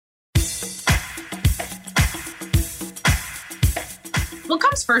What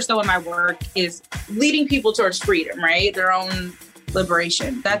comes first, though, in my work is leading people towards freedom, right? Their own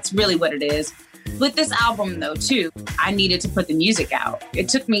liberation. That's really what it is. With this album, though, too, I needed to put the music out. It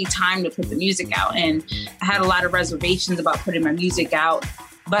took me time to put the music out, and I had a lot of reservations about putting my music out,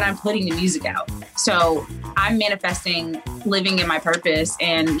 but I'm putting the music out. So I'm manifesting living in my purpose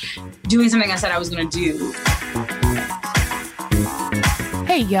and doing something I said I was going to do.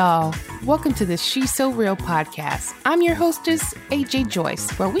 Hey, y'all. Welcome to the She's So Real podcast. I'm your hostess, AJ Joyce,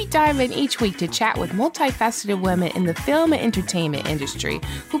 where we dive in each week to chat with multifaceted women in the film and entertainment industry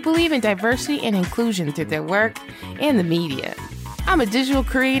who believe in diversity and inclusion through their work and the media. I'm a digital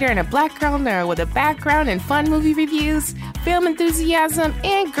creator and a Black girl nerd with a background in fun movie reviews, film enthusiasm,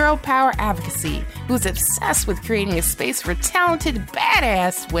 and girl power advocacy who's obsessed with creating a space for talented,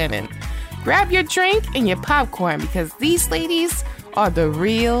 badass women. Grab your drink and your popcorn because these ladies are the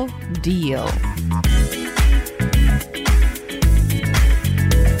real deal.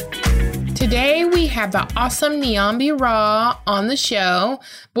 Today we have the awesome Niambi Raw on the show.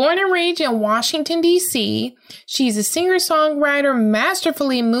 Born and raised in Washington, D.C., she's a singer-songwriter,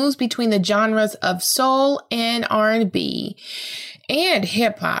 masterfully moves between the genres of soul and R&B and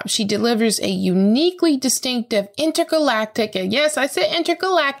hip-hop. She delivers a uniquely distinctive intergalactic, and yes, I said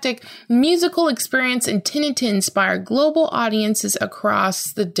intergalactic, musical experience intended to inspire global audiences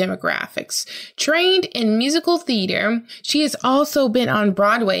across the demographics. Trained in musical theater, she has also been on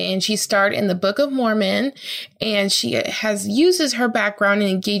Broadway, and she starred in the Book of Mormon, and she uses her background in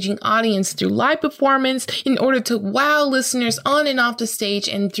engaging audience through live performance in order to wow listeners on and off the stage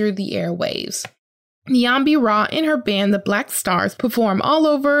and through the airwaves. Niambi Raw and her band, the Black Stars, perform all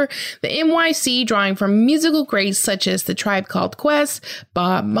over the NYC, drawing from musical greats such as The Tribe Called Quest,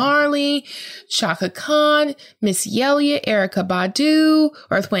 Bob Marley, Chaka Khan, Missy Elliott, Erykah Badu,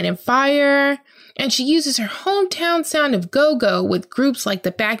 Earth, Wind & Fire. And she uses her hometown sound of go-go with groups like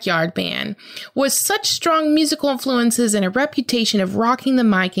the Backyard Band. With such strong musical influences and a reputation of rocking the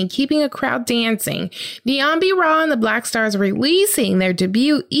mic and keeping a crowd dancing, Niambi Raw and the Black Stars are releasing their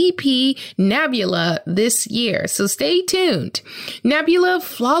debut EP, Nebula, this year. So stay tuned. Nebula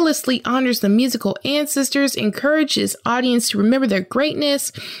flawlessly honors the musical ancestors, encourages audience to remember their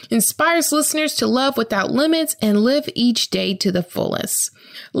greatness, inspires listeners to love without limits, and live each day to the fullest.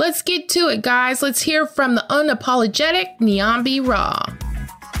 Let's get to it, guys. Let's hear from the unapologetic Niambi Raw.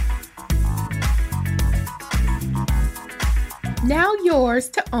 Now yours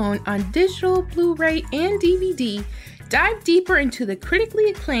to own on digital, Blu-ray, and DVD. Dive deeper into the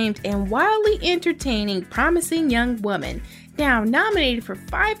critically acclaimed and wildly entertaining Promising Young Woman. Now nominated for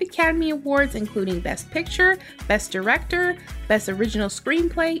 5 Academy Awards, including Best Picture, Best Director, Best Original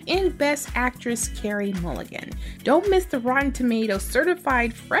Screenplay, and Best Actress Carey Mulligan. Don't miss the Rotten Tomatoes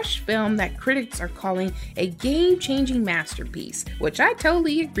certified fresh film that critics are calling a game-changing masterpiece, which I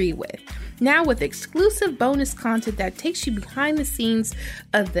totally agree with. Now with exclusive bonus content that takes you behind the scenes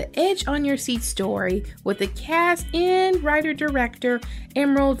of the Edge on Your Seat story with the cast and writer-director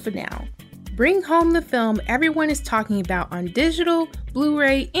Emerald Fennell. Bring home the film everyone is talking about on digital,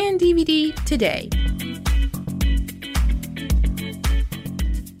 Blu-ray, and DVD today.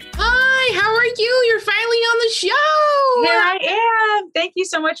 Hi, how are you? You're finally on the show. Here I am. Thank you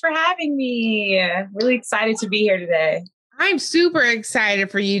so much for having me. Really excited to be here today. I'm super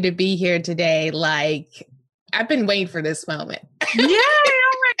excited for you to be here today. Like, I've been waiting for this moment. Yay!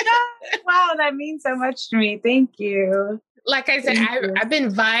 Oh my God. Wow, that means so much to me. Thank you. Like I said, I've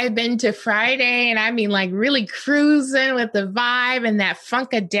been vibing to Friday, and I mean, like, really cruising with the vibe and that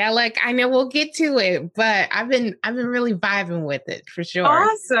funkadelic. I know we'll get to it, but I've been really vibing with it for sure.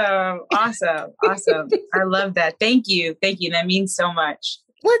 Awesome. I love that. Thank you. That means so much.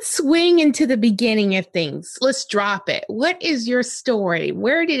 Let's swing into the beginning of things. Let's drop it. What is your story?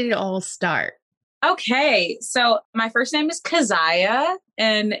 Where did it all start? Okay, so my first name is Keziah,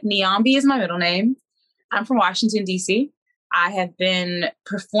 and Niambi is my middle name. I'm from Washington, D.C. I have been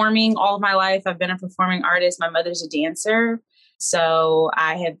performing all of my life. I've been a performing artist. My mother's a dancer. So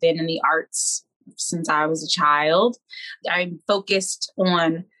I have been in the arts since I was a child. I'm focused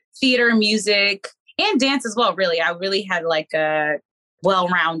on theater, music, and dance as well, really. I really had like a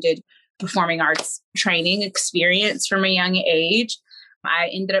well-rounded performing arts training experience from a young age. I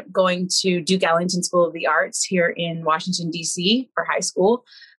ended up going to Duke Ellington School of the Arts here in Washington, D.C. for high school.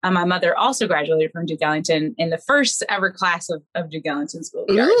 My mother also graduated from Duke Ellington in the first ever class of Duke Ellington School of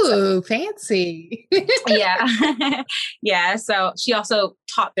the Arts. Ooh, fancy. Yeah. Yeah. So she also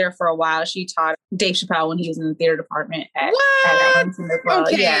taught there for a while. She taught Dave Chappelle when he was in the theater department at Ellington as well.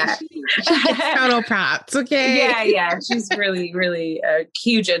 Okay. Yeah. She gets total props. Okay. Yeah. Yeah. She's really, really a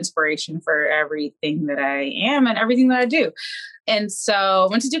huge inspiration for everything that I am and everything that I do. And so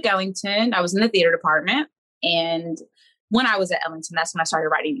I went to Duke Ellington. I was in the theater department. And when I was at Ellington, that's when I started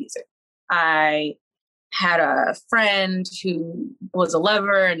writing music. I had a friend who was a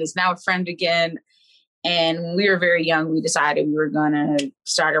lover and is now a friend again. And when we were very young, we decided we were going to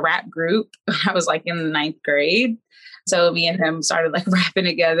start a rap group. I was like in the 9th grade. So me and him started like rapping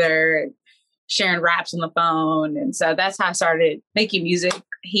together, sharing raps on the phone. And so that's how I started making music.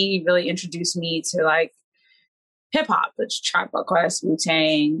 He really introduced me to like hip hop, which Tribe Called Quest,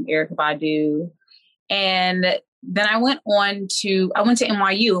 Wu-Tang, Erykah Badu. And then I went to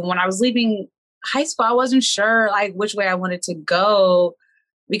NYU. And when I was leaving high school, I wasn't sure like which way I wanted to go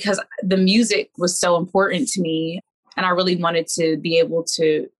because the music was so important to me. And I really wanted to be able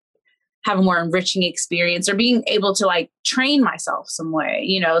to have a more enriching experience or being able to like train myself some way,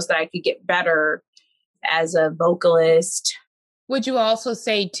 you know, so that I could get better as a vocalist. Would you also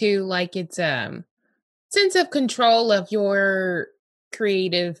say too, like it's sense of control of your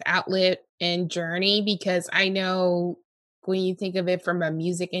creative outlet and journey? Because I know when you think of it from a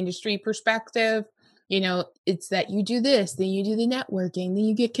music industry perspective, you know, it's that you do this, then you do the networking, then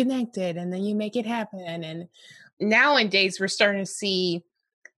you get connected, and then you make it happen. And nowadays we're starting to see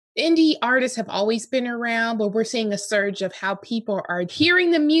indie artists have always been around, but we're seeing a surge of how people are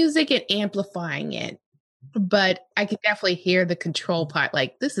hearing the music and amplifying it. But I can definitely hear the control part,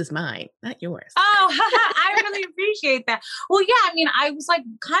 like, this is mine, not yours. Oh, I really appreciate that. Well, yeah, I mean, I was like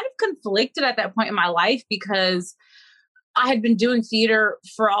kind of conflicted at that point in my life because I had been doing theater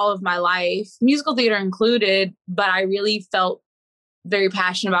for all of my life, musical theater included, but I really felt very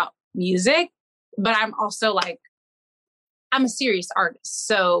passionate about music. But I'm also like, I'm a serious artist.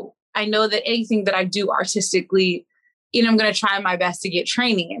 So I know that anything that I do artistically, you know, I'm going to try my best to get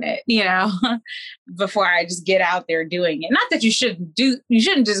training in it, you know, before I just get out there doing it. Not that you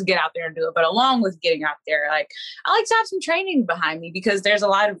shouldn't just get out there and do it, but along with getting out there, like I like to have some training behind me because there's a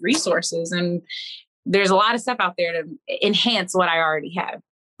lot of resources and there's a lot of stuff out there to enhance what I already have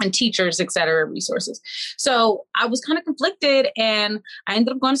and teachers, et cetera, resources. So I was kind of conflicted and I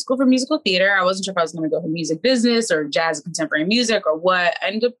ended up going to school for musical theater. I wasn't sure if I was going to go for music business or jazz and contemporary music or what. I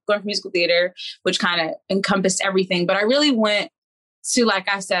ended up going for musical theater, which kind of encompassed everything. But I really went to, like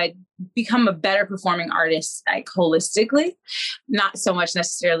I said, become a better performing artist, like holistically, not so much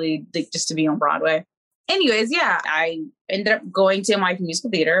necessarily like just to be on Broadway. Anyways, yeah, I ended up going to NYU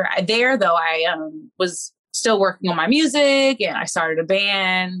Musical Theater. There, though, I was still working on my music and I started a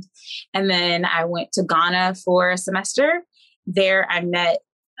band. And then I went to Ghana for a semester. There, I met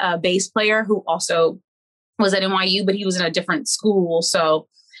a bass player who also was at NYU, but he was in a different school. So,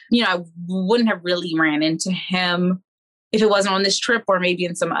 you know, I wouldn't have really ran into him if it wasn't on this trip or maybe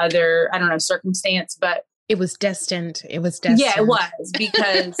in some other, I don't know, circumstance. But it was destined. It was destined. Yeah, it was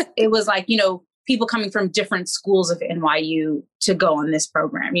because it was like, you know, people coming from different schools of NYU to go on this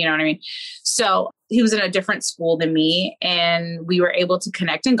program. You know what I mean? So he was in a different school than me and we were able to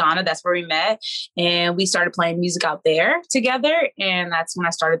connect in Ghana. That's where we met. And we started playing music out there together. And that's when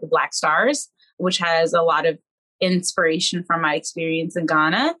I started the Black Stars, which has a lot of inspiration from my experience in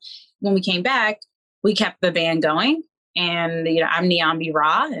Ghana. When we came back, we kept the band going. And, you know, I'm Niambi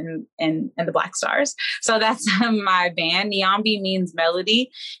Ra and the Black Stars. So that's my band. Niambi means melody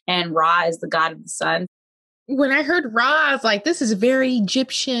and Ra is the god of the sun. When I heard Ra, I was like, this is very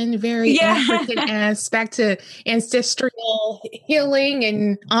Egyptian, very African aspect to ancestral healing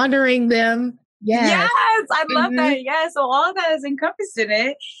and honoring them. Yes, I love that. Yeah, so all of that is encompassed in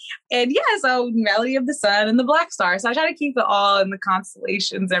it. And yeah, so melody of the sun and the Black Stars. So I try to keep it all in the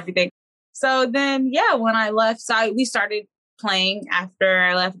constellations, everything. So then, yeah, when I left, we started playing after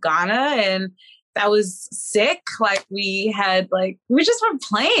I left Ghana and that was sick. Like we just were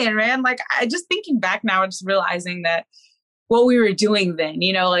playing, man. Like I just thinking back now, just realizing that what we were doing then,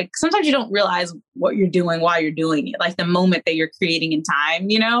 you know, like sometimes you don't realize what you're doing while you're doing it, like the moment that you're creating in time,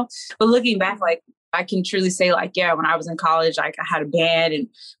 you know, but looking back, like I can truly say like, yeah, when I was in college, like I had a band and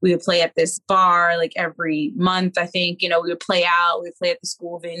we would play at this bar like every month, I think, you know, we would play out, we'd play at the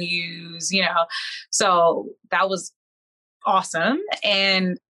school venues, you know, so that was awesome.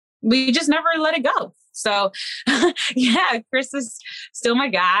 And we just never let it go. So yeah, Chris is still my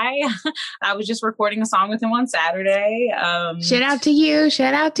guy. I was just recording a song with him on Saturday. Shout out to you.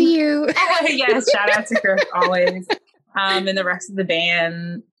 Shout out to you. Yes, shout out to Chris always. And the rest of the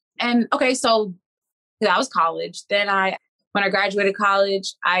band. And okay, so that was college. Then when I graduated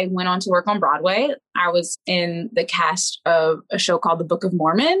college, I went on to work on Broadway. I was in the cast of a show called The Book of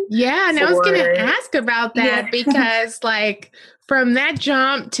Mormon. Yeah, and I was going to ask about that because like from that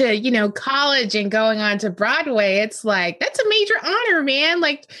jump to, you know, college and going on to Broadway, it's like, that's a major honor, man.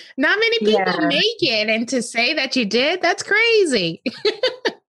 Like not many people make it. And to say that you did, that's crazy.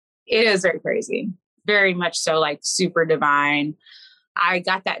 It is very crazy. Very much so, like super divine. I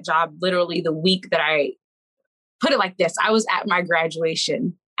got that job literally the week that I put it like this. I was at my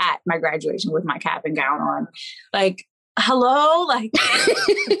graduation with my cap and gown on. Like, hello? Like,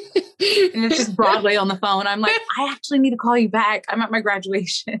 and it's just Broadway on the phone. I'm like, I actually need to call you back. I'm at my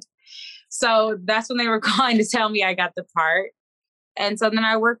graduation. So that's when they were calling to tell me I got the part. And so then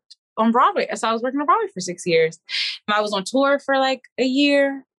I worked on Broadway. So I was working on Broadway for 6 years. I was on tour for like a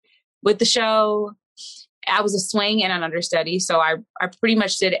year with the show. I was a swing and an understudy. So I pretty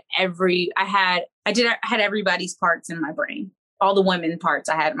much did I had everybody's parts in my brain. All the women parts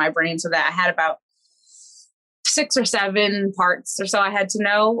I had in my brain, so that I had about 6 or 7 parts or so I had to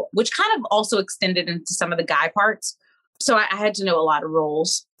know, which kind of also extended into some of the guy parts. So I had to know a lot of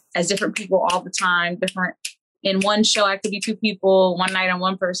roles as different people all the time. Different in one show, I could be 2 people. One night I'm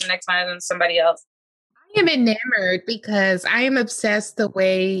one person, next night I'm somebody else. I am enamored because I am obsessed the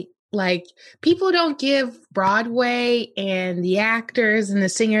way like people don't give Broadway and the actors and the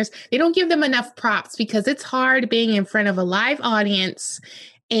singers, they don't give them enough props because it's hard being in front of a live audience.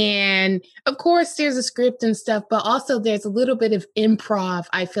 And of course there's a script and stuff, but also there's a little bit of improv,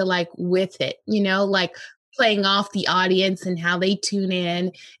 I feel like, with it, you know, like playing off the audience and how they tune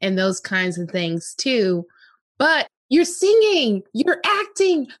in and those kinds of things too. But you're singing, you're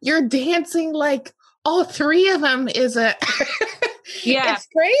acting, you're dancing, like all 3 of them is yeah, it's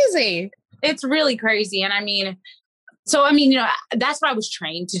crazy. It's really crazy. And I mean, you know, that's what I was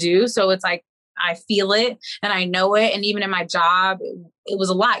trained to do. So it's like, I feel it and I know it. And even in my job, it was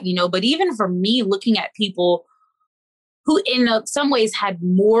a lot, you know, but even for me, looking at people who in some ways had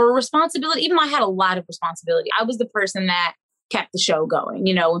more responsibility, even though I had a lot of responsibility, I was the person that kept the show going.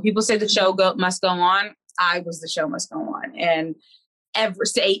 You know, when people say the show must go on, I was the show must go on. And every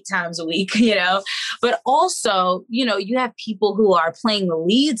 8 times a week, you know, but also, you know, you have people who are playing the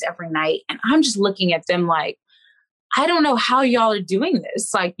leads every night. And I'm just looking at them like, I don't know how y'all are doing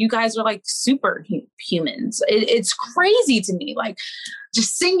this. Like, you guys are like super humans. It's crazy to me. Like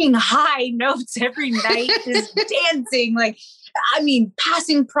just singing high notes every night, just dancing, like, I mean,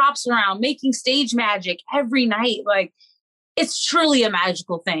 passing props around, making stage magic every night. Like it's truly a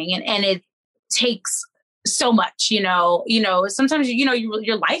magical thing. And it takes so much, you know, sometimes, you know,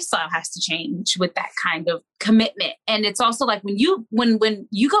 your lifestyle has to change with that kind of commitment. And it's also like when you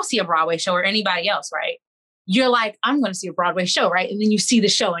go see a Broadway show or anybody else, right? You're like, I'm going to see a Broadway show, right? And then you see the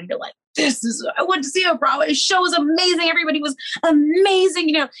show and you're like, I went to see a Broadway show. It was amazing. Everybody was amazing.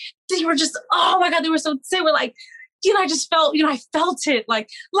 You know, they were just, oh my God, they were like, you know, I just felt, you know, I felt it like,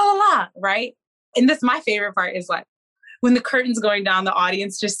 la, la, la, right? And that's my favorite part is like, when the curtain's going down, the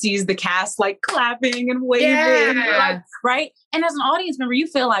audience just sees the cast like clapping and waving, like, right? And as an audience member, you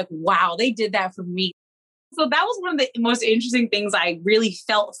feel like, wow, they did that for me. So that was one of the most interesting things I really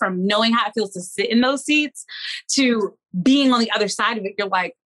felt from knowing how it feels to sit in those seats to being on the other side of it. You're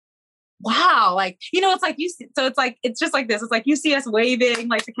like, wow, like, you know, it's like it's just like this. It's like you see us waving,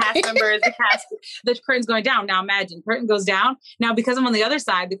 like the cast members, the curtain's going down. Now imagine, curtain goes down. Now, because I'm on the other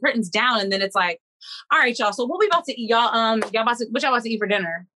side, the curtain's down, and then it's like, all right, y'all. So what we about to eat? What y'all about to eat for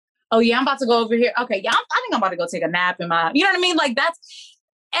dinner? Oh yeah, I'm about to go over here. Okay, yeah, I think I'm about to go take a nap in my, you know what I mean? Like that's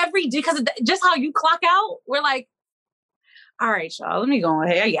every day, because just how you clock out, we're like, all right, y'all, let me go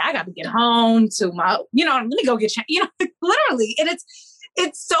ahead. Yeah, I got to get home to my, you know, let me go get, you know, literally. And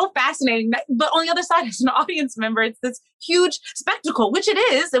it's so fascinating. But on the other side, as an audience member, it's this huge spectacle, which it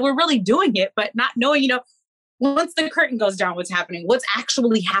is, and we're really doing it, but not knowing, you know, once the curtain goes down, what's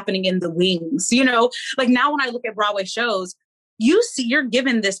actually happening in the wings, you know, like now when I look at Broadway shows, you're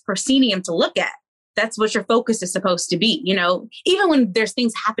given this proscenium to look at. That's what your focus is supposed to be. You know, even when there's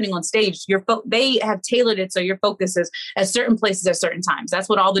things happening on stage, they have tailored it so your focus is at certain places at certain times. That's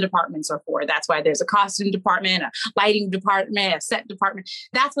what all the departments are for. That's why there's a costume department, a lighting department, a set department.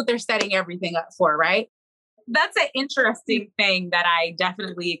 That's what they're setting everything up for, right? That's an interesting thing that I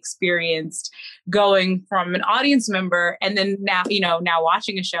definitely experienced going from an audience member and then now, you know, now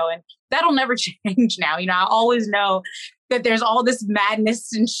watching a show. And that'll never change now. You know, I always know that there's all this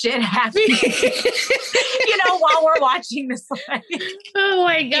madness and shit happening, you know, while we're watching this. Like, oh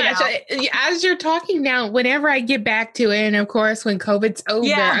my gosh. You know. As you're talking now, whenever I get back to it, and of course, when COVID's over,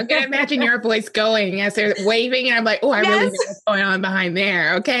 I can imagine your voice going as they're waving. And I'm like, oh, I really know what's going on behind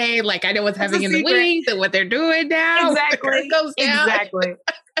there. Okay. Like, I know what's happening in the wings and what they're doing now. Exactly.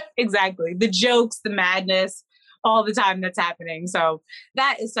 Exactly. The jokes, the madness, all the time that's happening. So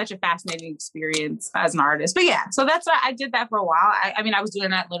that is such a fascinating experience as an artist. But yeah, so that's why I did that for a while. I mean, I was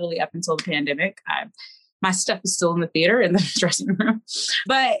doing that literally up until the pandemic. My stuff is still in the theater in the dressing room.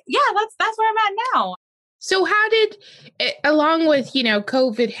 But yeah, that's where I'm at now. So how did, along with, you know,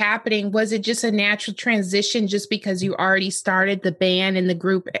 COVID happening, was it just a natural transition just because you already started the band and the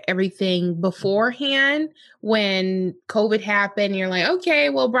group, everything beforehand? When COVID happened, you're like,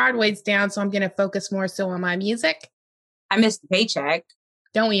 okay, well, Broadway's down, so I'm going to focus more so on my music? I missed the paycheck.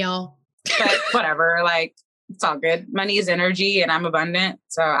 Don't we all? But whatever, like, it's all good. Money is energy and I'm abundant,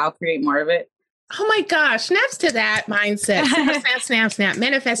 so I'll create more of it. Oh my gosh, snaps to that mindset. Snap.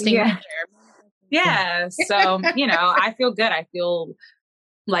 Manifesting. Yeah. So, you know, I feel good. I feel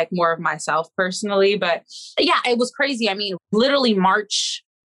like more of myself personally. But yeah, it was crazy. I mean, literally March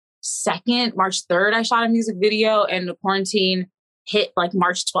 2nd, March 3rd, I shot a music video and the quarantine hit like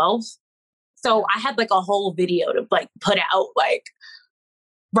March 12th. So I had like a whole video to like put out like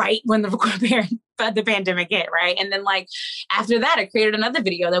right when the pandemic hit, right? And then like after that, I created another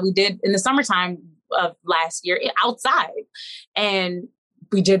video that we did in the summertime of last year outside. And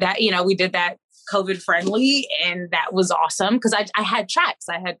we did that, you know, we did that COVID friendly, and that was awesome because I had tracks,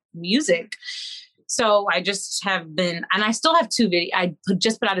 I had music. So I just have been, and I still have two videos. I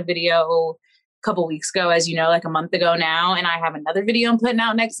just put out a video a couple weeks ago, as you know, like a month ago now, and I have another video I'm putting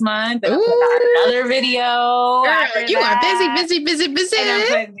out next month. And I'm putting out another video. Girl, you are busy.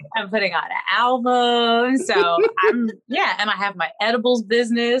 And I'm putting out an album. So and I have my edibles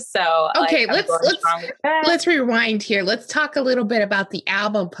business. So okay, let's rewind here. Let's talk a little bit about the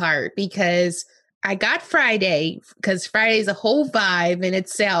album part, because I got Friday, because Friday is a whole vibe in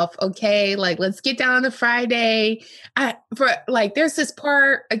itself. Okay, like let's get down on the Friday. There's this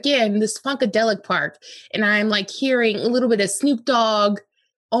part again, this funkadelic part, and I'm like hearing a little bit of Snoop Dogg,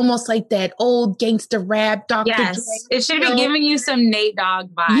 almost like that old gangster rap. Dr. Yes, Dre, it should be giving you some Nate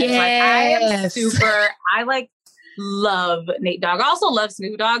Dogg vibes. Yes. I love Nate Dogg. I also love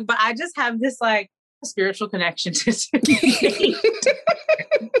Snoop Dogg, but I just have this like spiritual connection to Nate.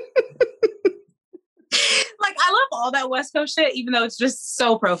 Like, I love all that West Coast shit, even though it's just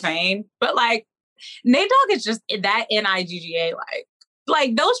so profane. But like, Nate Dogg is just that NIGGA,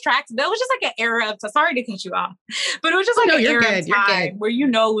 like those tracks. That was just like an era of. Sorry to cut you off, but it was just like an era of time where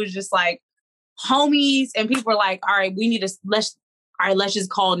it was just like homies, and people were like, "All right, let's just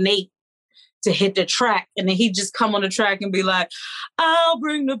call Nate to hit the track," and then he'd just come on the track and be like, "I'll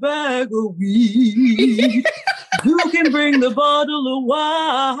bring the bag of weed." You can bring the bottle of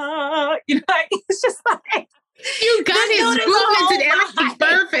wine. You know, like, it's just like you got his movements and everything's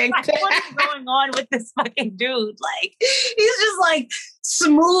perfect. Like, what is going on with this fucking dude? Like, he's just like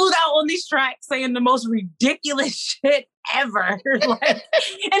smooth out on these tracks, saying the most ridiculous shit ever. Like, and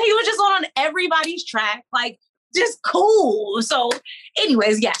he was just on everybody's track, like just cool. So,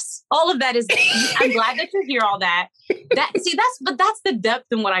 anyways, yes, all of that is. I'm glad that you hear all that. That's the depth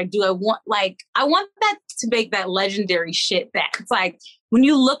in what I do. I want that to make that legendary shit that it's like when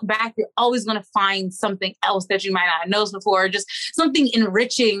you look back, you're always going to find something else that you might not have noticed before, or just something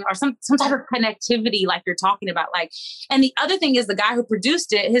enriching or some type of connectivity like you're talking about. Like, and the other thing is the guy who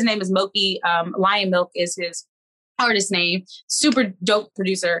produced it, his name is Moki. Lion Milk is his artist name, super dope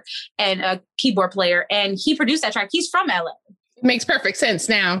producer and a keyboard player. And he produced that track. He's from LA. Makes perfect sense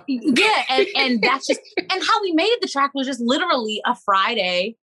now. Yeah. And that's just, and how we made the track was just literally a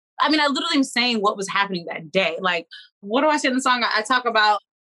Friday. I mean, I literally am saying what was happening that day. Like, what do I say in the song? I talk about,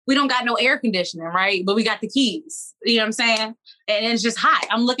 we don't got no air conditioning, right? But we got the keys. You know what I'm saying? And it's just hot.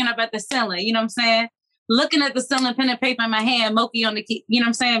 I'm looking up at the ceiling. You know what I'm saying? Looking at the ceiling, pen and paper in my hand, Moki on the key. You know what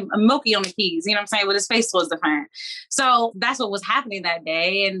I'm saying? Moki on the keys. You know what I'm saying? With his face towards the fan. So that's what was happening that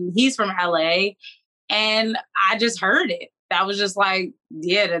day. And he's from LA. And I just heard it. I was just like,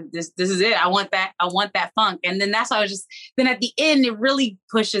 yeah, this is it. I want that funk. And then that's why then at the end, it really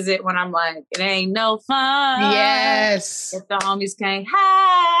pushes it when I'm like, it ain't no fun. Yes. If the homies can't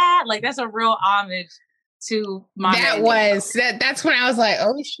hide. Like, that's a real homage to my that's when I was like,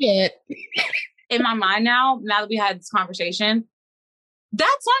 oh shit. In my mind now that we had this conversation,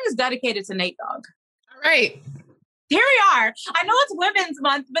 that song is dedicated to Nate Dogg. All right. Here we are. I know it's Women's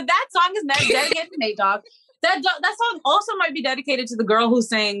Month, but that song is dedicated to Nate Dogg. That song also might be dedicated to the girl who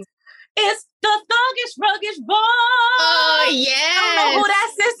sings, It's the thuggish, ruggish boy. Oh, yes. I don't know who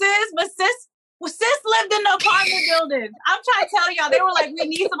that sis is, but sis lived in the apartment building. I'm trying to tell y'all, they were like, we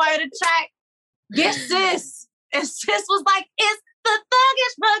need somebody to track. Get sis. And sis was like, it's the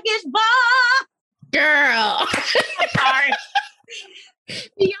thuggish, ruggish boy. Girl. I'm sorry.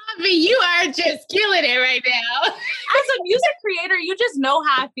 Niambi, you are just killing it right now. As a music creator, you just know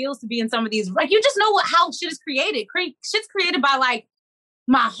how it feels to be in some of these. Like, you just know how shit is created. Shit's created by like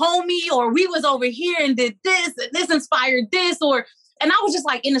my homie, or we was over here and did this, and this inspired this, and I was just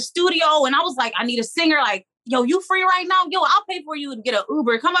like in the studio, and I was like, I need a singer. Like, yo, you free right now? Yo, I'll pay for you to get an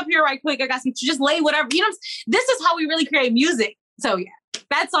Uber. Come up here right quick. I got some. Just lay whatever. You know, this is how we really create music. So yeah,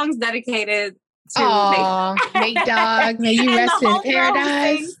 that song's dedicated to Nate Dogg. May you rest in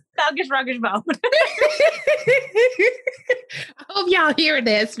paradise. Thuggish, ruggish bone. I hope y'all hear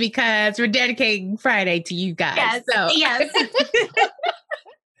this because we're dedicating Friday to you guys. Yes, so. yes.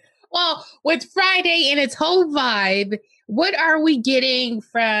 Well, with Friday and its whole vibe, what are we getting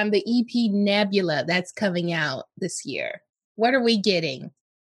from the EP Nebula that's coming out this year? What are we getting?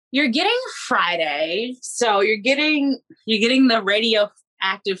 You're getting Friday, so you're getting the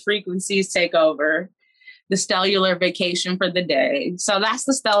radioactive frequencies take over, the Stellar Vacation for the Day. So that's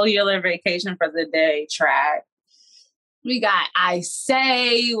the Stellar Vacation for the Day track. We got I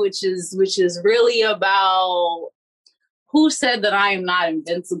Say, which is really about who said that I am not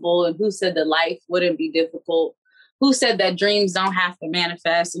invincible, and who said that life wouldn't be difficult, who said that dreams don't have to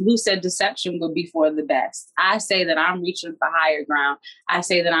manifest, and who said deception would be for the best. I say that I'm reaching for higher ground. I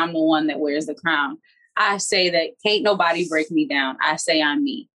say that I'm the one that wears the crown. I say that can't nobody break me down. I say I'm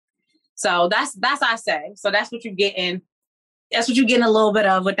me. So that's I Say. So that's what you're getting. That's what you're getting a little bit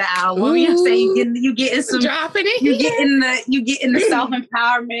of with the album. Ooh, You say you getting some dropping it. You getting the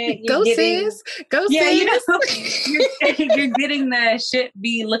self-empowerment. Go sis. Go sis. You know, you're getting the shit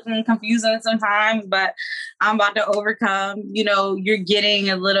be looking confusing sometimes, but I'm about to overcome. You know, you're getting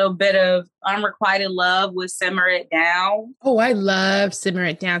a little bit of Unrequited Love with Simmer It Down. Oh, I love Simmer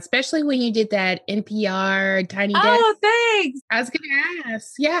It Down, especially when you did that NPR Tiny Desk. Oh, thanks. I was going to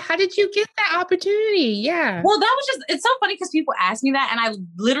ask, yeah, how did you get that opportunity? Yeah. Well, that was just, it's so funny because people ask me that, and I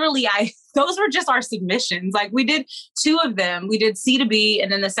those were just our submissions. Like, we did 2 of them. We did C to B,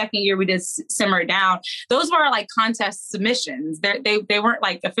 and then the second year we did Simmer It Down. Those were our like contest submissions. They weren't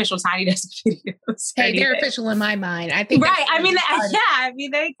like official Tiny Desk videos. Hey, they're official in my mind. I think. Right. I mean,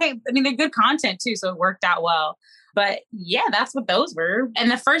 they're good content too, so it worked out well. But yeah, that's what those were.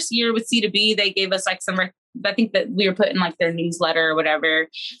 And the first year with C to B, they gave us like some. I think that we were put in like their newsletter or whatever.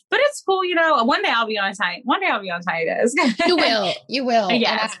 But it's cool, you know. One day I'll be on Tiny Desk. You will.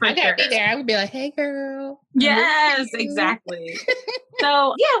 Yes, I gotta be there. I would be like, hey, girl. Yes, exactly.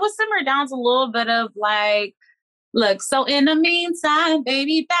 So yeah, with Simmer Down's a little bit of like, look, so in the meantime,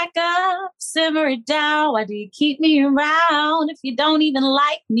 baby, back up, simmer it down. Why do you keep me around if you don't even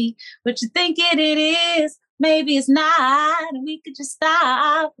like me? What you thinking it is? Maybe it's not. And we could just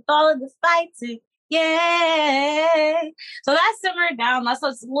stop with all of the fighting. Yeah. So that's Simmer It Down. That's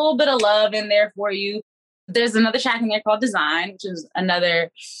a little bit of love in there for you. There's another track in there called Design, which is another,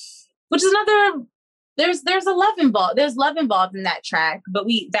 there's a love involved. There's love involved in that track, but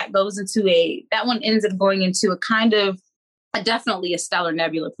that one ends up going into a kind of definitely a Stellar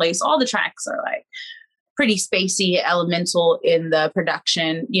Nebula place. All the tracks are like pretty spacey, elemental in the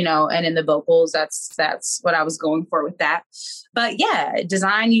production, you know, and in the vocals. That's what I was going for with that. But yeah,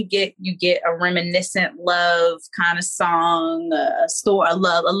 Design, you get a reminiscent love kind of song, a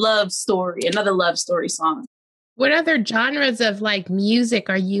love story, another love story song. What other genres of like music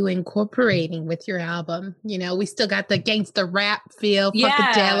are you incorporating with your album? You know, we still got the gangster rap feel,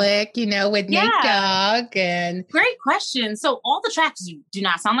 funkadelic, you know, with Nate Dogg. And great question. So all the tracks do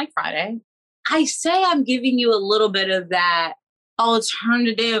not sound like Friday. I say I'm giving you a little bit of that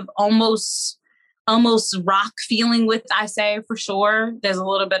alternative, almost rock feeling with I Say, for sure. There's a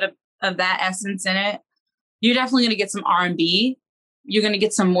little bit of that essence in it. You're definitely going to get some R&B. You're going to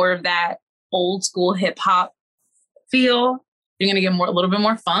get some more of that old school hip hop feel. You're going to get a little bit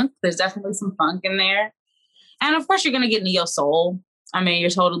more funk. There's definitely some funk in there. And of course, you're going to get neo soul. I mean, you're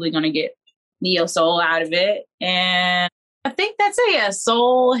totally going to get neo soul out of it. And I think that's it. Yeah,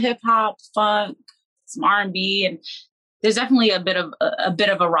 soul, hip hop, funk, some R&B, and there's definitely a little bit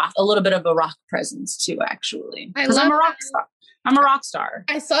of a rock presence too, actually. Because I'm a rock star. I'm a rock star.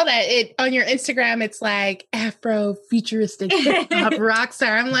 I saw that on your Instagram. It's like Afro futuristic hip hop rock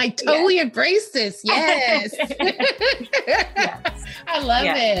star. I'm like, totally embrace this. Yes. Yes. I love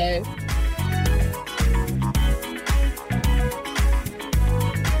it.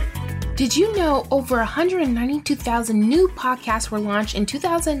 Did you know over 192,000 new podcasts were launched in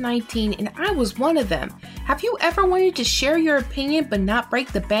 2019, and I was one of them? Have you ever wanted to share your opinion but not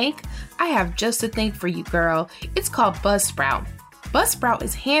break the bank? I have just a thing for you, girl. It's called Buzzsprout. Buzzsprout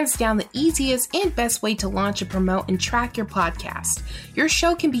is hands down the easiest and best way to launch and promote and track your podcast. Your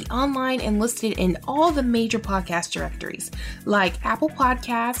show can be online and listed in all the major podcast directories like Apple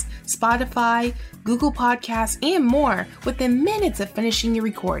Podcasts, Spotify, Google Podcasts, and more within minutes of finishing your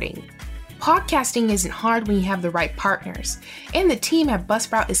recording. Podcasting isn't hard when you have the right partners, and the team at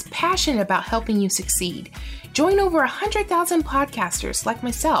Buzzsprout is passionate about helping you succeed. Join over 100,000 podcasters like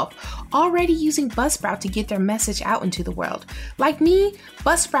myself already using Buzzsprout to get their message out into the world. Like me,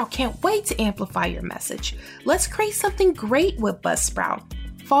 Buzzsprout can't wait to amplify your message. Let's create something great with Buzzsprout.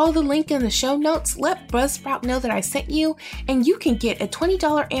 Follow the link in the show notes, let Buzzsprout know that I sent you, and you can get a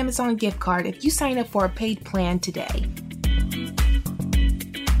 $20 Amazon gift card if you sign up for a paid plan today.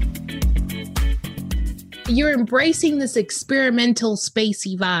 You're embracing this experimental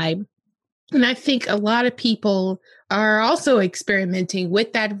spacey vibe. And I think a lot of people are also experimenting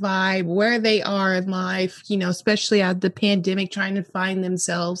with that vibe, where they are in life, especially out of the pandemic, trying to find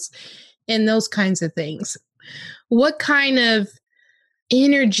themselves and those kinds of things. What kind of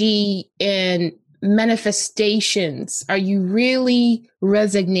energy and manifestations are you really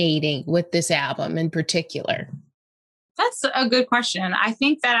resonating with this album in particular? That's a good question. I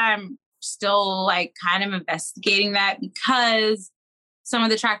think that I'm still kind of investigating that because some of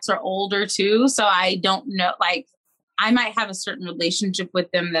the tracks are older too. So I don't know, I might have a certain relationship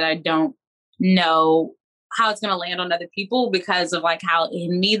with them that I don't know how it's going to land on other people because of how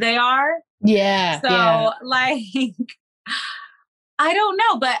in me they are. Yeah. So I don't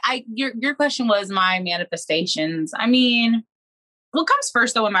know, but your question was my manifestations. I mean, what comes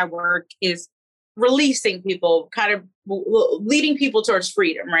first though in my work is releasing people, kind of leading people towards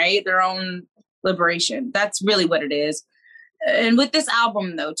freedom, right? Their own liberation. That's really what it is. And with this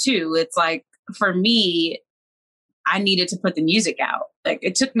album though, too, it's for me, I needed to put the music out.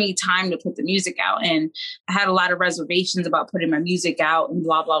 It took me time to put the music out, and I had a lot of reservations about putting my music out and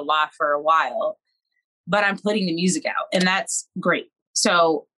blah, blah, blah for a while, but I'm putting the music out and that's great.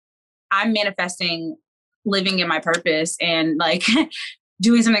 So I'm manifesting living in my purpose and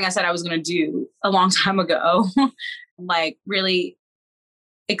doing something I said I was going to do a long time ago, really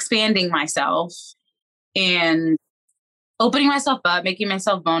expanding myself and opening myself up, making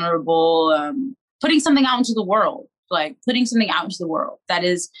myself vulnerable, putting something out into the world, that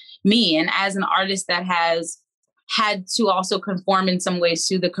is me. And as an artist that has had to also conform in some ways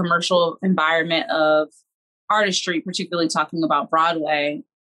to the commercial environment of artistry, particularly talking about Broadway,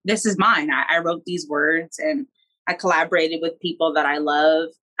 this is mine. I wrote these words and I collaborated with people that I love,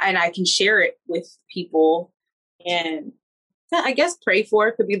 and I can share it with people. And I guess pray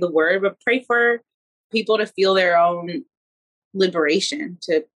for could be the word, but pray for people to feel their own liberation,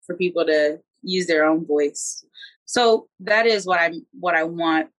 for people to use their own voice. So that is what I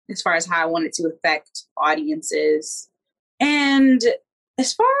want as far as how I want it to affect audiences. And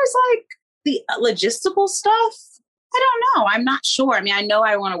as far as the logistical stuff, I don't know. I'm not sure. I mean, I know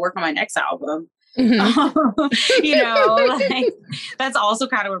I want to work on my next album. Mm-hmm. That's also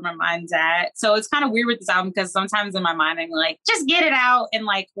kind of where my mind's at. So it's kind of weird with this album because sometimes in my mind I'm just get it out and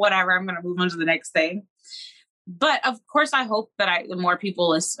whatever, I'm going to move on to the next thing. But of course, I hope that the more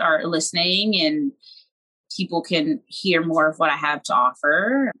people are listening and people can hear more of what I have to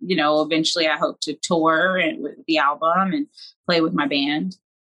offer. Eventually I hope to tour with the album and play with my band.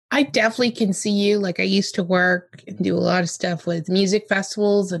 I definitely can see you. I used to work and do a lot of stuff with music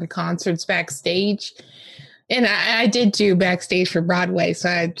festivals and concerts backstage. And I did do backstage for Broadway, so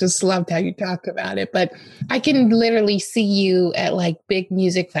I just loved how you talk about it. But I can literally see you at big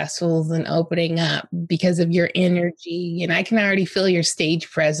music festivals and opening up because of your energy. And I can already feel your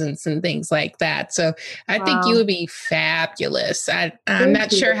stage presence and things like that. So I think you would be fabulous. I'm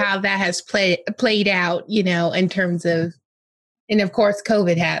not sure how that has played out, in terms of, and of course,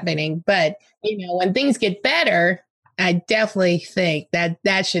 COVID happening. But, when things get better, I definitely think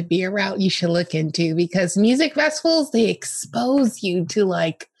that should be a route you should look into, because music festivals, they expose you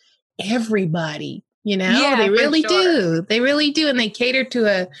to everybody, Yeah, they really do. They really do. And they cater to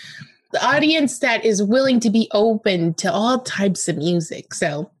the audience that is willing to be open to all types of music.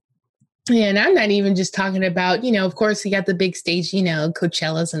 So, and I'm not even just talking about, of course, you got the big stage,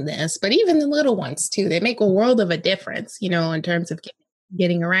 Coachella's and this, but even the little ones too, they make a world of a difference, in terms of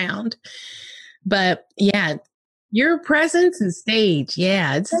getting around. But yeah, Your presence and stage.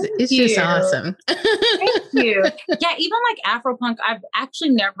 Yeah, it's just awesome. Thank you. Yeah, even like Afropunk, I've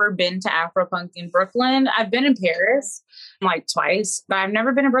actually never been to Afropunk in Brooklyn. I've been in Paris like twice, but I've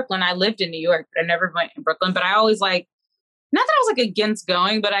never been in Brooklyn. I lived in New York, but I never went in Brooklyn. But I always like, not that I was like against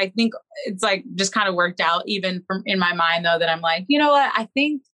going, but I think it's like just kind of worked out even from in my mind though, that I'm like, you know what? I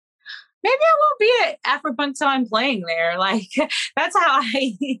think maybe I won't be at Afropunk till I'm playing there. Like that's how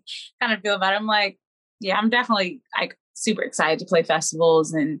I kind of feel about it. I'm like, yeah, I'm definitely like super excited to play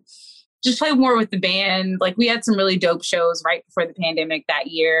festivals and just play more with the band. Like we had some really dope shows right before the pandemic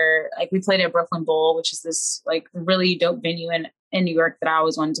that year. Like we played at Brooklyn Bowl, which is this like really dope venue in New York that I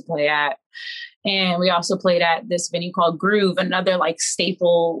always wanted to play at. And we also played at this venue called Groove, another like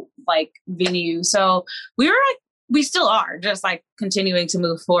staple like venue. So we still are just like continuing to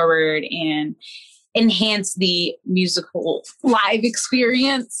move forward and enhance the musical live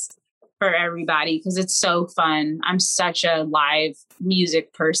experience for everybody because it's so fun. I'm such a live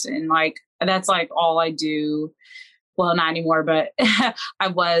music person. Like that's like all I do. Well, not anymore, but I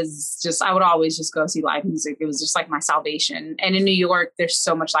would always just go see live music. It was just like my salvation. And in New York, there's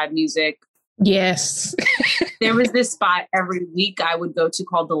so much live music. Yes. There was this spot every week I would go to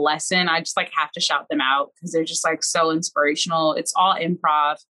called The Lesson. I just like have to shout them out because they're just like so inspirational. It's all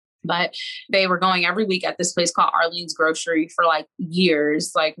improv. But they were going every week at this place called Arlene's Grocery for like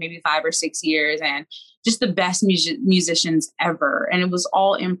years, like maybe 5 or 6 years, and just the best musicians ever. And it was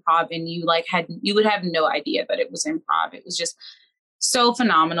all improv, and you would have no idea that it was improv. It was just so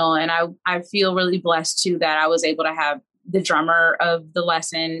phenomenal. And I feel really blessed too that I was able to have the drummer of The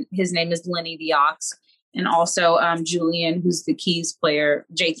Lesson. His name is Lenny Diox, and also Julian, who's the keys player,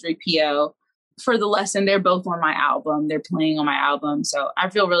 J3PO. For The Lesson, they're both on my album. They're playing on my album. So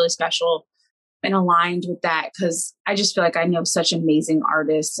I feel really special and aligned with that because I just feel like I know such amazing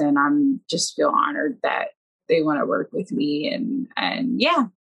artists and I'm just feel honored that they want to work with me. And yeah.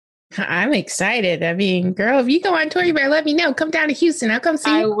 I'm excited. I mean, girl, if you go on tour, you better let me know. Come down to Houston. I'll come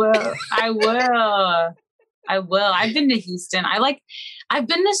see you. I will. I've been to Houston. I've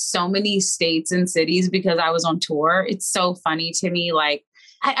been to so many states and cities because I was on tour. It's so funny to me. Like,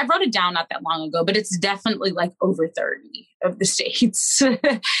 I wrote it down not that long ago, but it's definitely like over 30 of the states.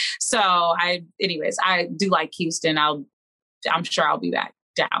 So I do like Houston. I'm sure I'll be back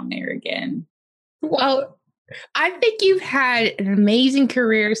down there again. Well, I think you've had an amazing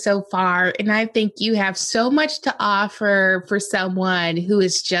career so far, and I think you have so much to offer for someone who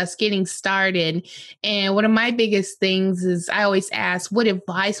is just getting started. And one of my biggest things is I always ask, what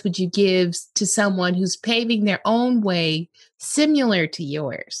advice would you give to someone who's paving their own way similar to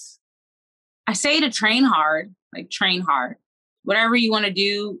yours? I say to train hard, whatever you want to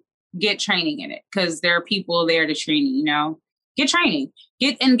do, get training in it because there are people there to train you, get training,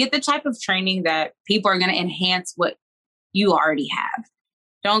 get the type of training that people are going to enhance what you already have.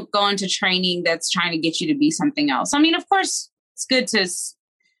 Don't go into training that's trying to get you to be something else. I mean, of course it's good to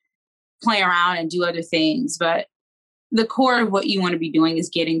play around and do other things, but the core of what you want to be doing is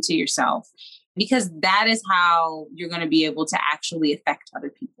getting to yourself because that is how you're going to be able to actually affect other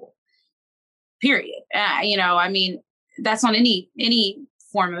people. Period. I mean, that's on any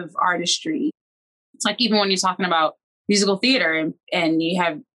form of artistry. It's like even when you're talking about musical theater and you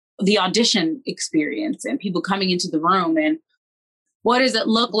have the audition experience and people coming into the room and what does it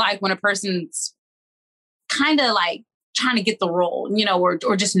look like when a person's kind of like trying to get the role,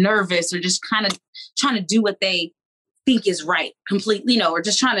 or just nervous or just kind of trying to do what they think is right completely, or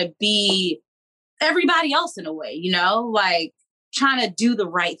just trying to be everybody else in a way, like trying to do the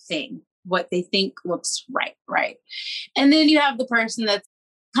right thing, what they think looks right. Right. And then you have the person that's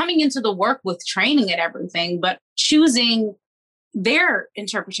coming into the work with training and everything, but choosing their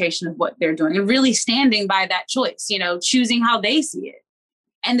interpretation of what they're doing and really standing by that choice, choosing how they see it.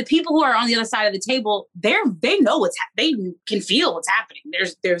 And the people who are on the other side of the table, they know they can feel what's happening.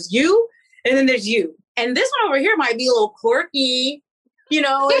 There's you, and then there's you. And this one over here might be a little quirky,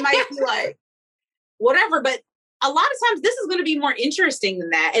 it might be like whatever, but a lot of times this is going to be more interesting than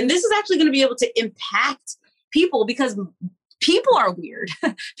that. And this is actually going to be able to impact people because people are weird.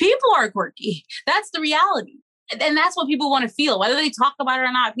 People are quirky. That's the reality. And that's what people want to feel, whether they talk about it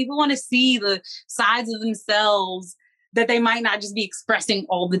or not. People want to see the sides of themselves that they might not just be expressing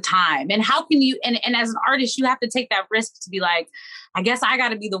all the time. And how can you, and as an artist, you have to take that risk to be like, I guess I got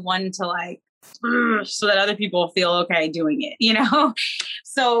to be the one to like, so that other people feel okay doing it,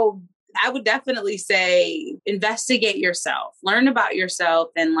 So I would definitely say investigate yourself, learn about yourself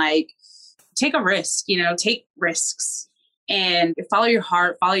and like take a risk, take risks and follow your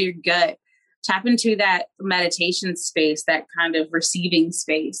heart, follow your gut, tap into that meditation space, that kind of receiving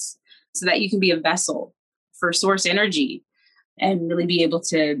space so that you can be a vessel for source energy and really be able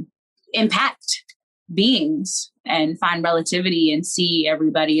to impact beings and find relativity and see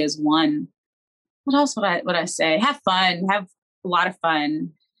everybody as one. What else would I say? Have fun, have a lot of fun,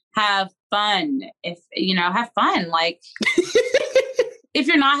 have fun. If, have fun. Like, if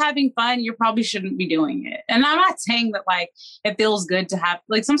you're not having fun, you probably shouldn't be doing it. And I'm not saying that like, it feels good to have,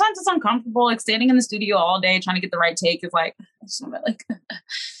 like, sometimes it's uncomfortable, like standing in the studio all day, trying to get the right take is like, like,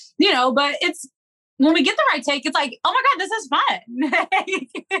 but it's, when we get the right take, it's like, oh my God, this is fun.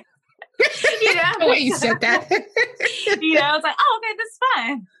 The way you said that. It's like, oh, okay, this is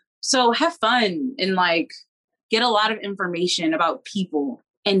fun. So have fun and like get a lot of information about people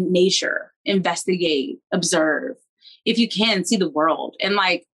and nature, investigate, observe. If you can, see the world and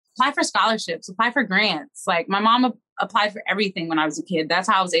like apply for scholarships, apply for grants. Like my mom applied for everything when I was a kid. That's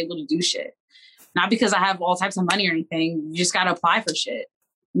how I was able to do shit. Not because I have all types of money or anything. You just got to apply for shit.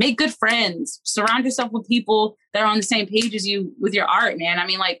 Make good friends. Surround yourself with people that are on the same page as you with your art, man. I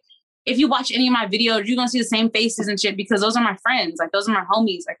mean, like, if you watch any of my videos, you're going to see the same faces and shit because those are my friends. Like, those are my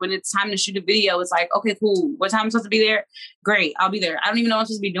homies. Like, when it's time to shoot a video, it's like, okay, cool. What time am I supposed to be there? Great. I'll be there. I don't even know what I'm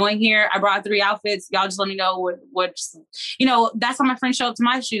supposed to be doing here. I brought 3 outfits. Y'all just let me know that's how my friends show up to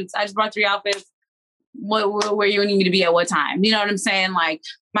my shoots. I just brought 3 outfits. Where you need me to be at what time? You know what I'm saying? Like,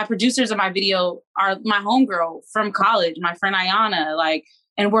 my producers of my video are my homegirl from college, my friend Ayana, like,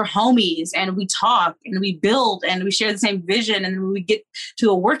 and we're homies and we talk and we build and we share the same vision. And when we get to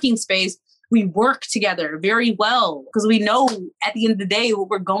a working space, we work together very well because we know at the end of the day what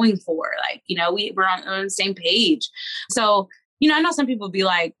we're going for. Like, we're on the same page. So, I know some people be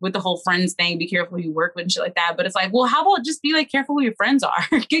like, with the whole friends thing, be careful who you work with and shit like that. But it's like, well, how about just be like, careful who your friends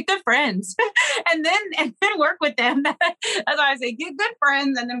are, get good friends and then work with them. That's why I say get good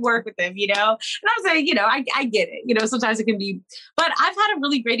friends and then work with them, And I'm saying, I get it, sometimes it can be, but I've had a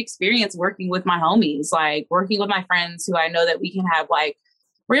really great experience working with my homies, like working with my friends who I know that we can have like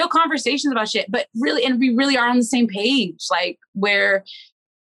real conversations about shit, but really, and we really are on the same page, like where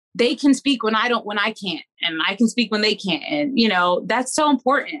they can speak when I can't, and I can speak when they can't. And, that's so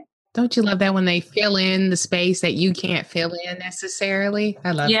important. Don't you love that when they fill in the space that you can't fill in necessarily?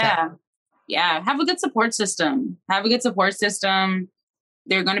 I love that. Yeah. Have a good support system. They're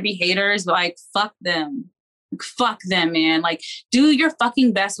going to be haters, but like, fuck them. Fuck them, man. Like, do your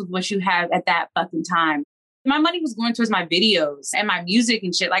fucking best with what you have at that fucking time. My money was going towards my videos and my music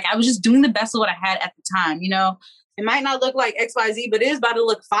and shit. Like, I was just doing the best of what I had at the time, It might not look like XYZ, but it is about to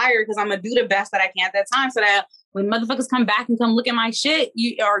look fire because I'm going to do the best that I can at that time so that when motherfuckers come back and come look at my shit,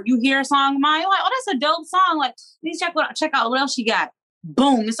 you hear a song of mine, you're like, oh, that's a dope song. Like, please check out what else she got.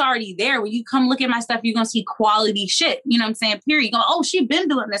 Boom, it's already there. When you come look at my stuff, you're going to see quality shit. You know what I'm saying? Period. You go, oh, she been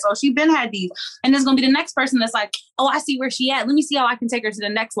doing this. Oh, she been had these. And there's going to be the next person that's like, oh, I see where she at. Let me see how I can take her to the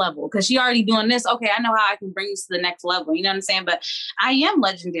next level. Because she already doing this. Okay, I know how I can bring this to the next level. You know what I'm saying? But I am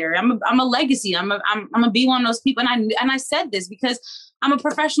legendary. I'm a legacy. I'm going to be one of those people. And I said this because I'm a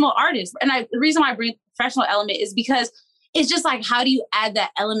professional artist. And the reason why I bring the professional element is because it's just like, how do you add that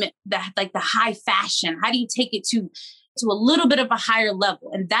element, that like the high fashion? How do you take it to a little bit of a higher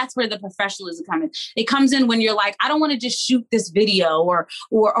level? And that's where the professionalism comes in. It comes in when you're like, I don't want to just shoot this video or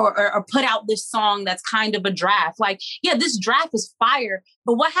put out this song that's kind of a draft. Like, yeah, this draft is fire,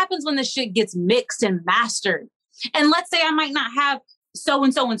 but what happens when the shit gets mixed and mastered? And let's say I might not have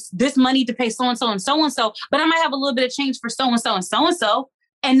so-and-so and this money to pay so-and-so and so-and-so, but I might have a little bit of change for so-and-so and so-and-so.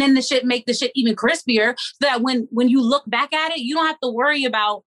 And then make the shit even crispier so that when you look back at it, you don't have to worry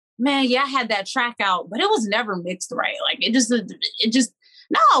about, man, yeah, I had that track out, but it was never mixed right. Like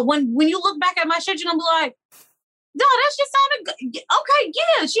no, when you look back at my shit, you're gonna be like, no, that shit sounded good. Okay,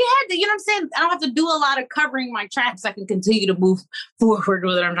 yeah, she had to, you know what I'm saying? I don't have to do a lot of covering my tracks. I can continue to move forward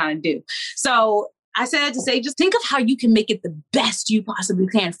with what I'm trying to do. So I said that to say, just think of how you can make it the best you possibly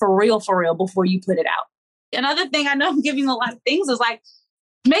can, for real, before you put it out. Another thing, I know I'm giving a lot of things, is like,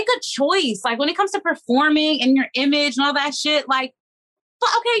 make a choice. Like when it comes to performing and your image and all that shit, like,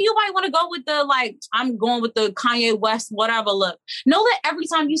 okay, you might want to go with the, like, I'm going with the Kanye West, whatever look. Know that every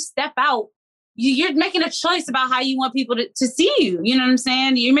time you step out, you're making a choice about how you want people to see you. You know what I'm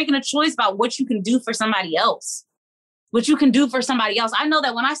saying? You're making a choice about what you can do for somebody else. I know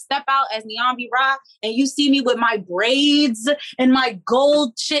that when I step out as Niambi Ra and you see me with my braids and my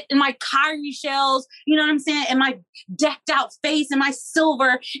gold shit and my cowrie shells, you know what I'm saying? And my decked out face and my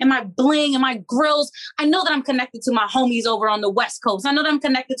silver and my bling and my grills, I know that I'm connected to my homies over on the West Coast. I know that I'm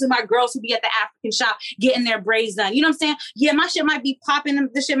connected to my girls who be at the African shop getting their braids done. You know what I'm saying? Yeah, my shit might be popping.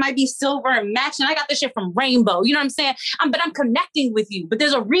 This shit might be silver and matching. I got this shit from Rainbow. You know what I'm saying? But I'm connecting with you. But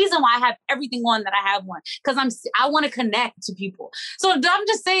there's a reason why I have everything on that I have one. Because I want to connect to people. So I'm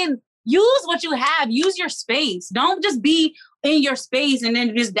just saying, use what you have. Use your space. Don't just be in your space and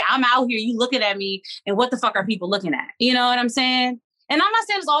then just, I'm out here, you looking at me, and what the fuck are people looking at? You know what I'm saying? And I'm not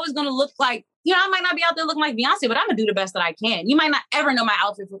saying it's always going to look like, I might not be out there looking like Beyonce, but I'm going to do the best that I can. You might not ever know my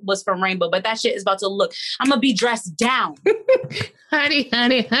outfit was from Rainbow, but that shit is about to look, I'm going to be dressed down. honey,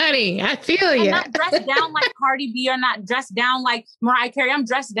 I feel you. I'm not dressed down like Cardi B, or not dressed down like Mariah Carey. I'm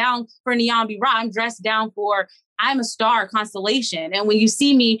dressed down for Niambi Ra. I'm dressed down for I'm a Star constellation. And when you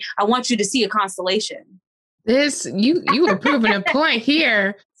see me, I want you to see a constellation. This, you are proving a point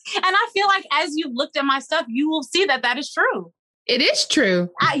here. And I feel like as you looked at my stuff, you will see that is true. It is true.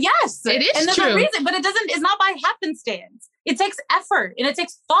 Yes. It is and there's true. A reason, but it's not by happenstance. It takes effort and it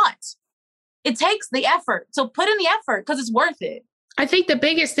takes thought. It takes the effort. So put in the effort because it's worth it. I think the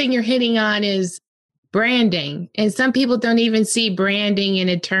biggest thing you're hitting on is branding. And some people don't even see branding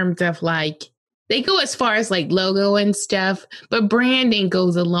in terms of like, they go as far as like logo and stuff, but branding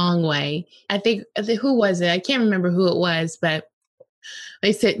goes a long way. I think, who was it? I can't remember who it was, but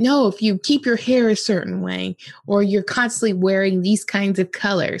they said, no, if you keep your hair a certain way, or you're constantly wearing these kinds of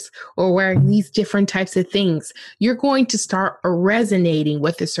colors or wearing these different types of things, you're going to start resonating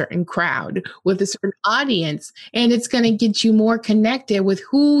with a certain crowd, with a certain audience, and it's going to get you more connected with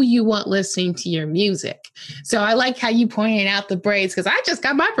who you want listening to your music. So I like how you pointed out the braids, because I just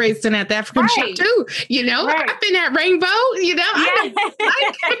got my braids done at the African shop too. I've been at Rainbow,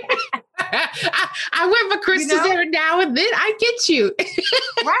 I wear my crystals every now and then. I get you.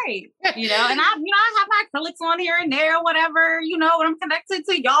 Right. And I have my acrylics on here and there, whatever, when I'm connected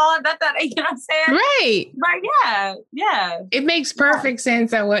to y'all, that, you know what I'm saying? Right. Right. Yeah. It makes perfect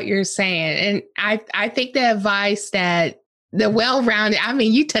sense on what you're saying. And I think the advice that the well-rounded,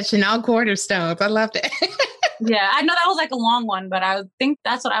 you touching all cornerstones. I love that. Yeah. I know that was like a long one, but I think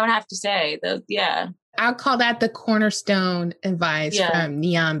that's what I would have to say. I'll call that the cornerstone advice from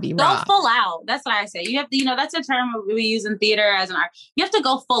Niambi Ra. Go full out. That's what I say. You have to, that's a term we use in theater as an art. You have to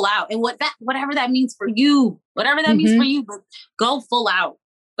go full out. And whatever that means for you, but go full out.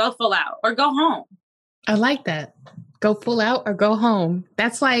 Go full out or go home. I like that. Go full out or go home.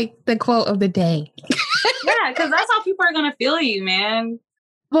 That's like the quote of the day. Yeah, because that's how people are going to feel you, man.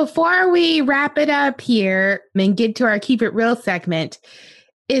 Before we wrap it up here and get to our Keep It Real segment,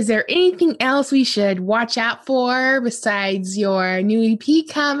 is there anything else we should watch out for besides your new EP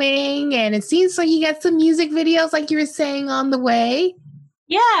coming? And it seems like you got some music videos, like you were saying, on the way.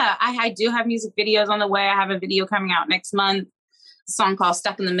 Yeah, I do have music videos on the way. I have a video coming out next month, a song called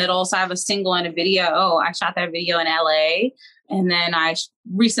Stuck in the Middle. So I have a single and a video. I shot that video in LA. And then I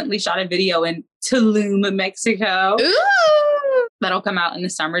recently shot a video in Tulum, Mexico. Ooh! That'll come out in the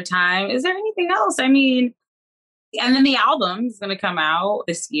summertime. Is there anything else? And then the album is going to come out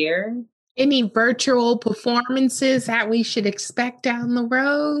this year. Any virtual performances that we should expect down the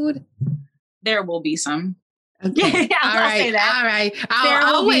road? There will be some. Okay. I'll say that. All right.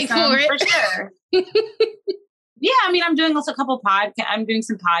 I'll wait for it. For sure. Yeah. I'm doing also a couple podcasts. I'm doing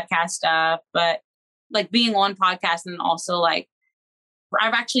some podcast stuff, but like being on podcasts and also like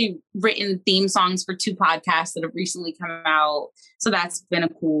I've actually written theme songs for 2 podcasts that have recently come out. So that's been a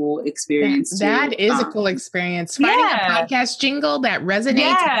cool experience. That is a cool experience. Finding a podcast jingle that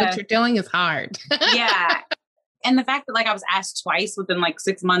resonates with what you're doing is hard. Yeah. And the fact that like I was asked twice within like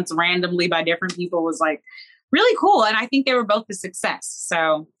 6 months randomly by different people was like really cool. And I think they were both a success.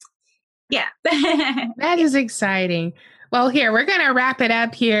 So yeah. That is exciting. Well, here, we're going to wrap it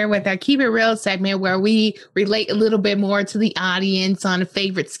up here with our Keep It Real segment where we relate a little bit more to the audience on a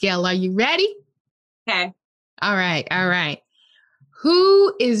favorite scale. Are you ready? Okay. All right.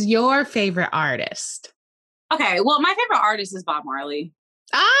 Who is your favorite artist? Okay. Well, my favorite artist is Bob Marley.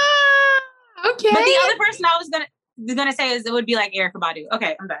 Ah, okay. But the other person I was gonna say is it would be like Erykah Badu.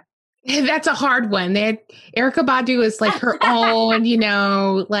 Okay, I'm done. That's a hard one. Erykah Badu is like her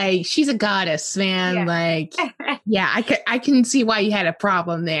own, like she's a goddess, man. Yeah. Like, yeah, I can see why you had a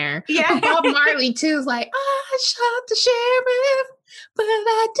problem there. Yeah. But Bob Marley too is like, I shot the sheriff, but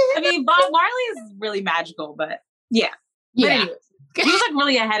I didn't. Bob Marley is really magical, but yeah. But anyways, he was like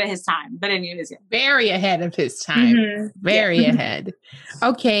really ahead of his time. But anyways, yeah. Very ahead of his time. Mm-hmm. Very ahead.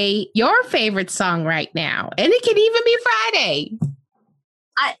 Okay, your favorite song right now, and it can even be Friday.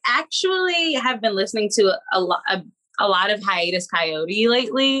 I actually have been listening to a lot of Hiatus Kaiyote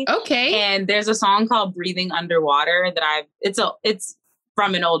lately. Okay. And there's a song called Breathing Underwater that it's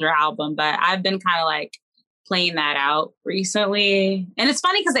from an older album, but I've been kind of like playing that out recently. And it's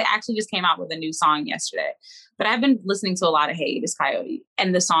funny because they actually just came out with a new song yesterday. But I've been listening to a lot of Hiatus Kaiyote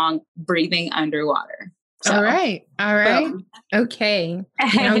and the song Breathing Underwater. So, all right. Boom. Okay.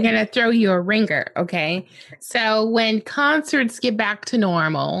 I'm going to throw you a ringer. Okay. So when concerts get back to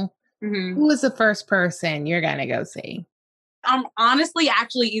normal, Who is the first person you're going to go see? I'm honestly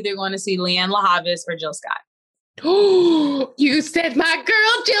actually either going to see Leanne LaHavis or Jill Scott. You said my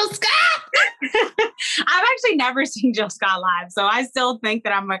girl, Jill Scott. I've actually never seen Jill Scott live, so I still think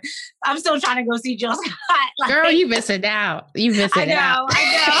that I'm still trying to go see Jill Scott. Like, girl, you missing out. You missing out.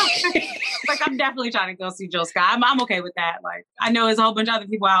 I know. Like, I'm definitely trying to go see Jill Scott. I'm okay with that. Like, I know there's a whole bunch of other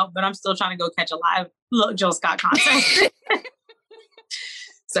people out, but I'm still trying to go catch a live Jill Scott concert.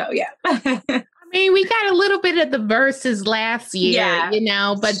 So yeah. I mean, we got a little bit of the verses last year,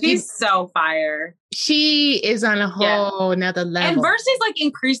 but she's so fire. She is on a whole nother level. And verses like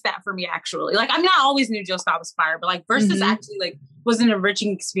increased that for me, actually. Like, I mean, I always knew Jill Scott was fire, but like verses actually like was an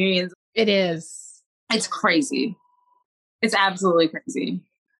enriching experience. It is. It's crazy. It's absolutely crazy.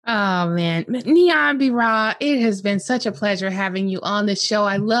 Oh, man. Niambi Rah, it has been such a pleasure having you on the show.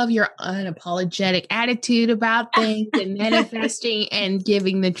 I love your unapologetic attitude about things and manifesting and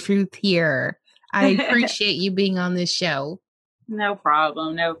giving the truth here. I appreciate you being on this show. No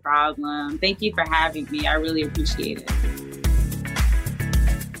problem. No problem. Thank you for having me. I really appreciate it.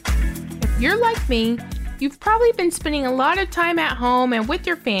 If you're like me, you've probably been spending a lot of time at home and with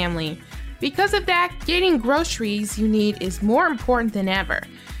your family. Because of that, getting groceries you need is more important than ever.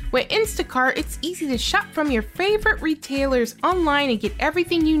 With Instacart, it's easy to shop from your favorite retailers online and get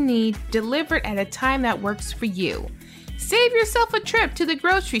everything you need delivered at a time that works for you. Save yourself a trip to the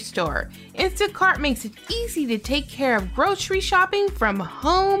grocery store. Instacart makes it easy to take care of grocery shopping from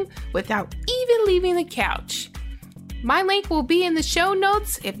home without even leaving the couch. My link will be in the show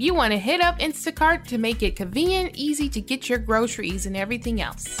notes if you want to hit up Instacart to make it convenient, easy to get your groceries and everything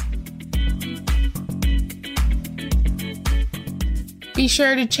else. Be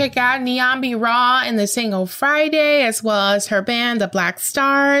sure to check out Niambi Rah and the single Friday, as well as her band, The Black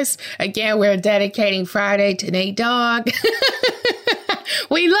Stars. Again, we're dedicating Friday to Nate Dogg.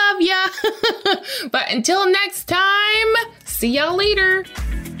 We love ya. But until next time, see y'all later.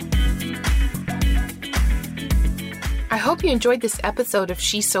 I hope you enjoyed this episode of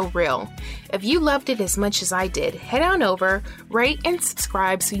She's So Real. If you loved it as much as I did, head on over, rate, and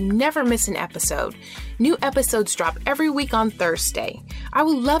subscribe so you never miss an episode. New episodes drop every week on Thursday. I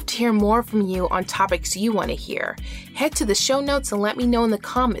would love to hear more from you on topics you want to hear. Head to the show notes and let me know in the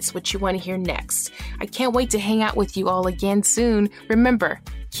comments what you want to hear next. I can't wait to hang out with you all again soon. Remember,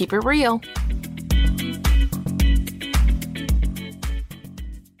 keep it real.